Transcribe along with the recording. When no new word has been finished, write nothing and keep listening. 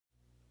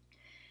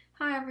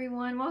Hi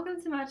everyone, welcome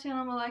to my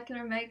channel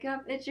Molecular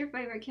Makeup. It's your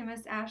favorite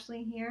chemist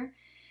Ashley here,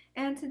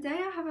 and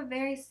today I have a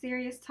very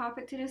serious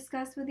topic to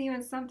discuss with you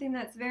and something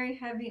that's very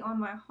heavy on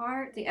my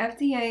heart. The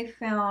FDA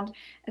found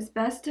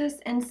asbestos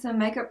in some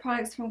makeup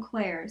products from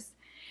Claire's.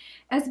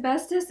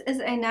 Asbestos is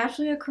a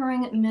naturally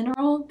occurring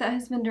mineral that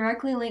has been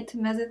directly linked to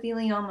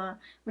mesothelioma,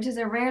 which is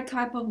a rare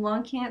type of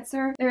lung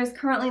cancer. There is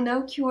currently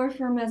no cure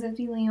for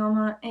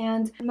mesothelioma,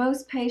 and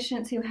most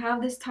patients who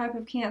have this type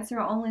of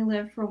cancer only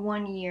live for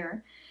 1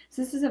 year.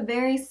 So this is a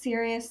very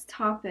serious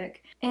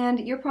topic. And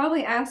you're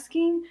probably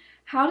asking,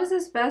 how does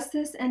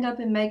asbestos end up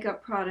in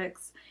makeup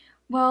products?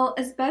 Well,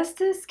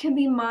 asbestos can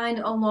be mined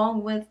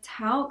along with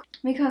talc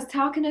because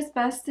talc and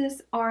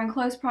asbestos are in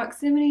close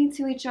proximity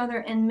to each other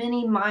in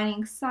many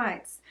mining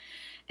sites.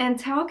 And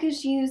talc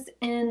is used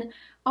in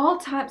all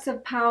types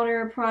of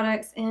powder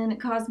products in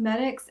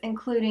cosmetics,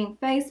 including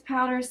face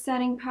powders,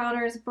 setting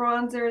powders,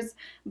 bronzers,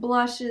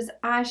 blushes,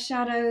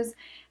 eyeshadows,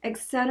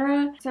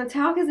 etc. So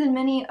talc is in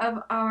many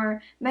of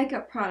our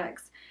makeup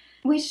products.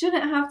 We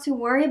shouldn't have to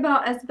worry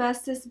about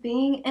asbestos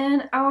being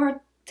in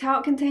our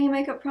talc-containing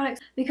makeup products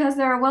because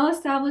there are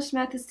well-established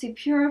methods to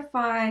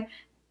purify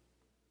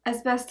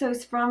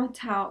asbestos from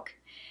talc,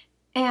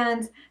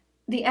 and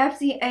the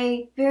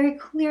FDA very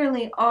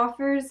clearly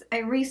offers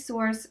a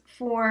resource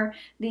for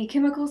the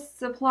chemical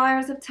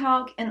suppliers of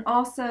talc and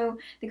also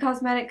the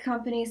cosmetic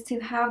companies to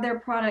have their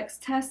products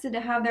tested,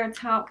 to have their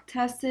talc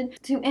tested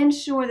to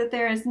ensure that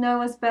there is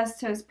no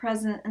asbestos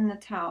present in the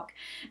talc.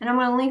 And I'm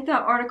going to link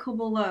that article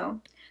below.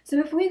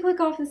 So before we click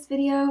off this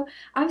video,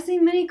 I've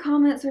seen many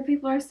comments where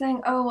people are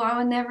saying, oh, I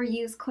would never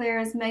use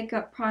Claire's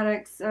makeup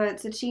products.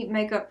 It's a cheap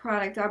makeup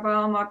product. I buy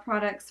all my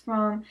products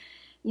from,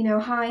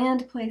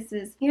 high-end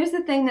places. Here's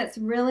the thing that's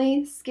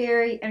really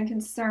scary and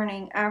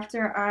concerning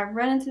after I've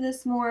read into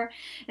this more,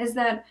 is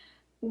that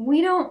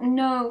we don't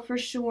know for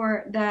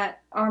sure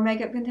that our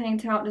makeup containing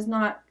talc does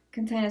not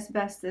contain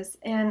asbestos.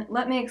 And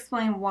let me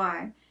explain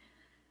why.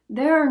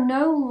 There are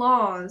no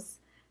laws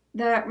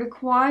that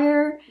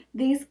require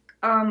these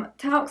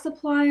talc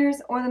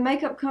suppliers or the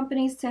makeup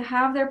companies to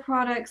have their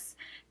products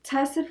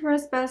tested for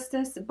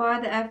asbestos by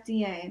the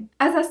FDA.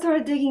 As I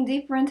started digging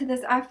deeper into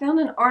this, I found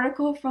an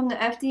article from the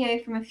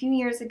FDA from a few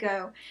years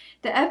ago.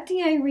 The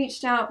FDA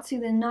reached out to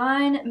the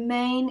 9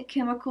 main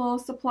chemical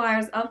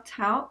suppliers of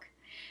talc,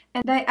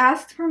 and they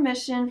asked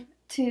permission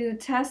to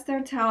test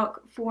their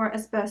talc for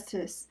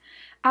asbestos.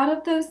 Out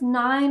of those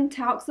 9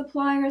 talc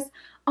suppliers,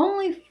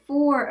 only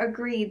 4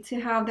 agreed to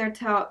have their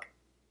talc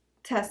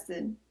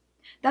tested.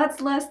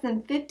 That's less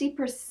than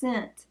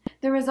 50%.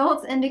 The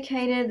results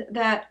indicated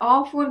that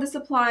all 4 of the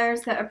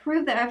suppliers that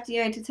approved the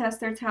FDA to test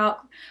their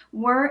talc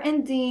were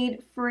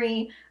indeed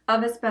free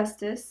of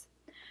asbestos.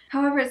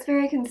 However, it's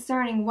very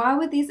concerning. Why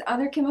would these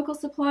other chemical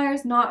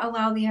suppliers not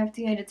allow the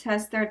FDA to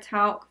test their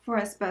talc for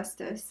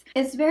asbestos?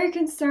 It's very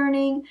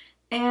concerning,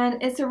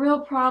 and it's a real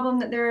problem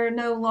that there are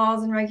no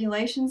laws and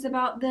regulations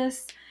about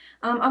this.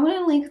 I'm going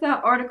to link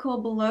that article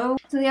below.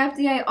 So the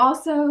FDA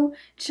also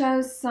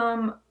chose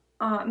some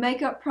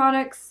makeup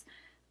products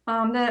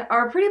that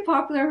are pretty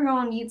popular here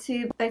on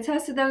YouTube. They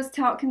tested those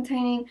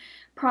talc-containing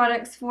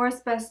products for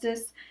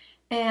asbestos,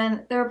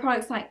 and there are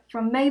products like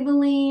from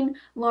Maybelline,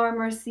 Laura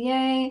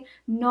Mercier,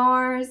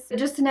 NARS,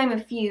 just to name a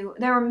few.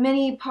 There were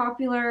many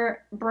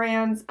popular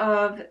brands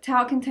of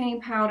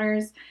talc-containing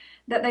powders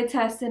that they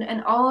tested,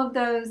 and all of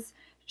those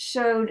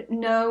showed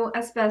no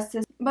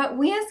asbestos. But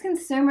we as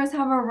consumers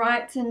have a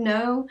right to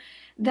know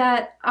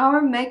that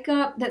our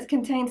makeup that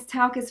contains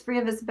talc is free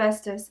of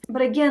asbestos.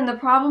 But again, the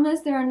problem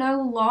is there are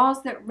no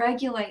laws that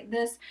regulate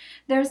this.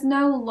 There's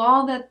no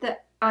law that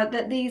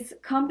these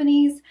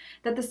companies,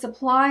 that the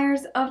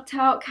suppliers of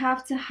talc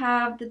have to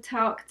have the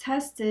talc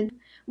tested.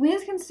 We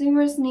as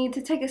consumers need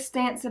to take a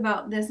stance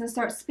about this and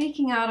start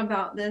speaking out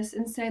about this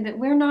and say that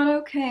we're not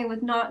okay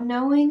with not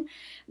knowing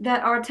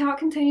that our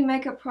talc-containing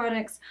makeup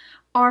products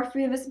are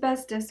free of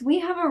asbestos. We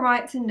have a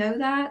right to know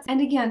that. And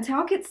again,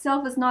 talc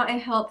itself is not a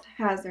health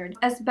hazard.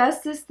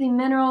 Asbestos, the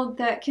mineral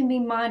that can be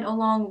mined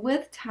along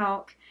with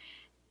talc,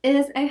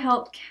 is a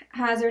health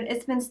hazard.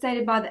 It's been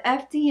stated by the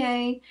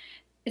FDA.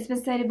 It's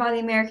been stated by the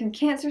American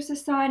Cancer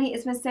Society.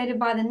 It's been stated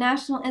by the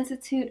National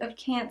Institute of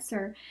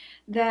Cancer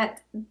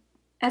that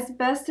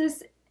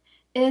asbestos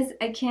is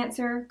a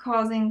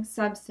cancer-causing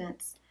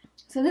substance.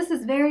 So this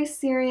is very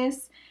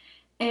serious.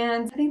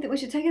 And I think that we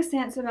should take a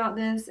stance about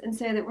this and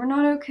say that we're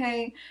not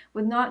okay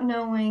with not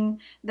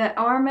knowing that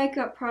our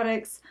makeup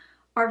products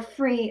are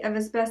free of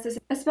asbestos,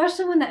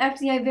 especially when the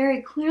FDA very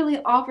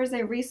clearly offers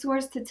a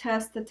resource to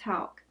test the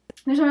talc.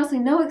 There's honestly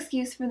no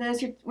excuse for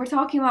this. We're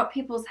talking about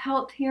people's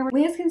health here.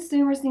 We as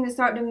consumers need to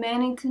start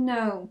demanding to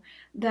know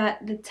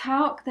that the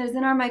talc that is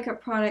in our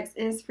makeup products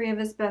is free of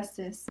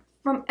asbestos.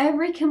 From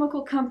every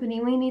chemical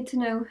company, we need to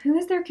know who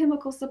is their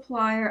chemical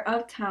supplier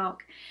of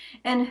talc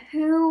and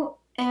who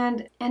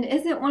and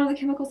is it one of the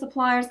chemical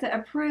suppliers that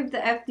approved the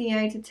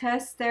FDA to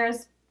test their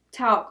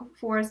talc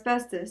for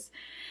asbestos?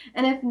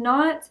 And if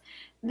not,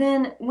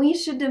 then we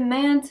should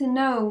demand to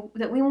know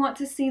that we want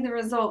to see the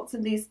results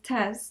of these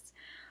tests.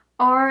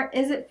 Or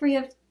is it free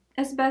of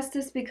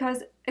asbestos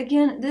because,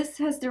 again, this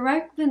has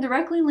been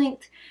directly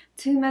linked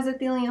to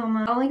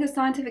mesothelioma. I'll link a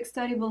scientific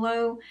study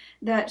below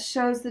that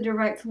shows the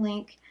direct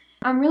link.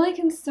 I'm really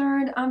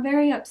concerned. I'm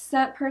very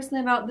upset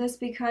personally about this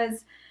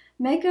because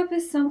makeup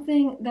is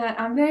something that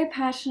I'm very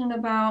passionate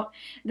about,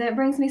 that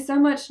brings me so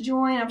much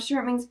joy, and I'm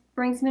sure it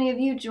brings many of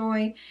you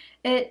joy.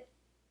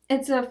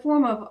 It's a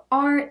form of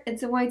art.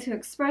 It's a way to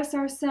express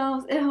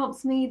ourselves. It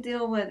helps me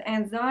deal with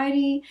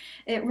anxiety.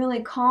 It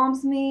really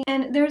calms me.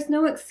 And there's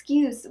no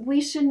excuse.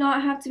 We should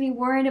not have to be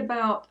worried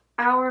about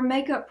our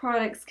makeup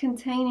products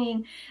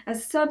containing a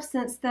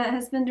substance that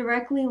has been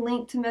directly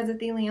linked to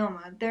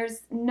mesothelioma.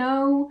 There's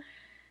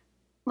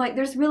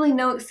really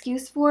no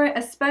excuse for it,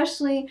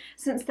 especially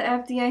since the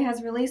FDA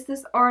has released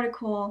this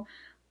article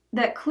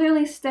that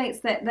clearly states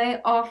that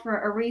they offer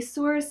a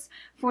resource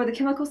for the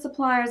chemical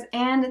suppliers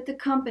and the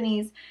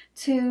companies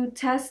to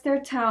test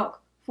their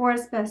talc for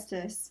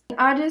asbestos.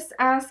 I just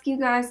ask you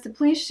guys to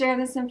please share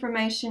this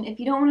information. If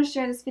you don't want to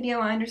share this video,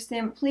 I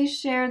understand, but please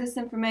share this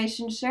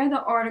information, share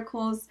the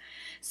articles,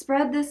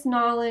 spread this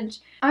knowledge.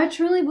 I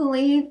truly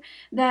believe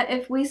that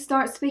if we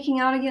start speaking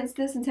out against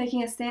this and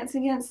taking a stance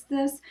against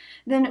this,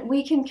 then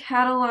we can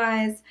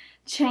catalyze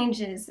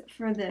changes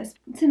for this.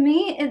 To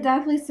me, it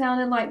definitely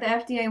sounded like the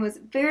FDA was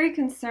very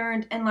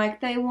concerned and like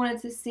they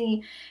wanted to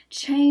see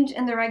change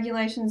in the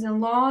regulations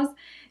and laws.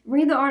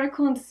 Read the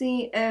article and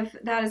see if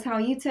that is how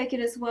you take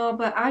it as well,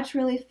 but I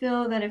truly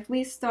feel that if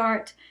we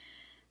start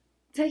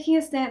taking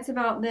a stance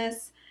about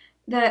this,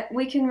 that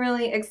we can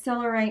really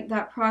accelerate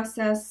that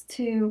process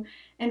to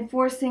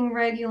enforcing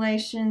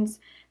regulations,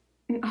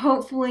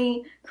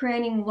 hopefully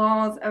creating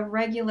laws of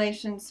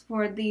regulations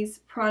for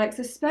these products,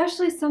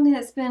 especially something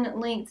that's been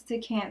linked to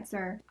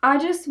cancer. I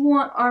just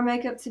want our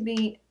makeup to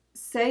be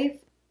safe.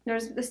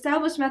 There's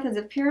established methods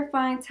of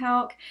purifying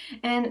talc,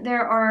 and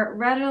there are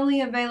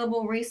readily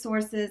available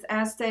resources,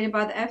 as stated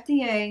by the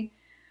FDA,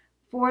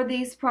 for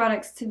these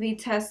products to be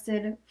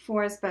tested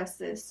for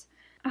asbestos.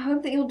 I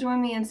hope that you'll join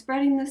me in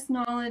spreading this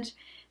knowledge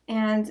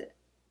and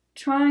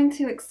trying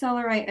to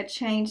accelerate a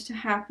change to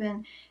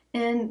happen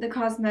in the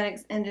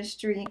cosmetics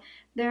industry.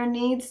 There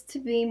needs to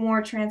be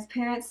more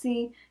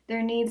transparency.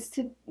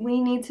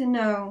 We need to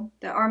know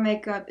that our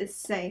makeup is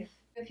safe.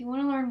 If you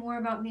want to learn more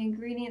about the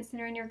ingredients that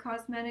are in your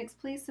cosmetics,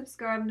 please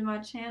subscribe to my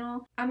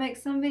channel. I make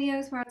some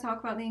videos where I talk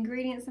about the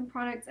ingredients and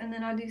products, and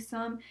then I do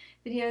some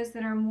videos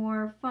that are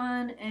more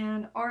fun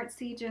and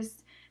artsy,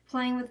 just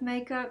playing with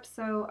makeup.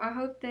 So I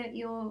hope that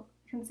you'll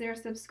consider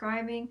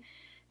subscribing.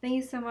 Thank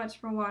you so much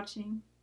for watching.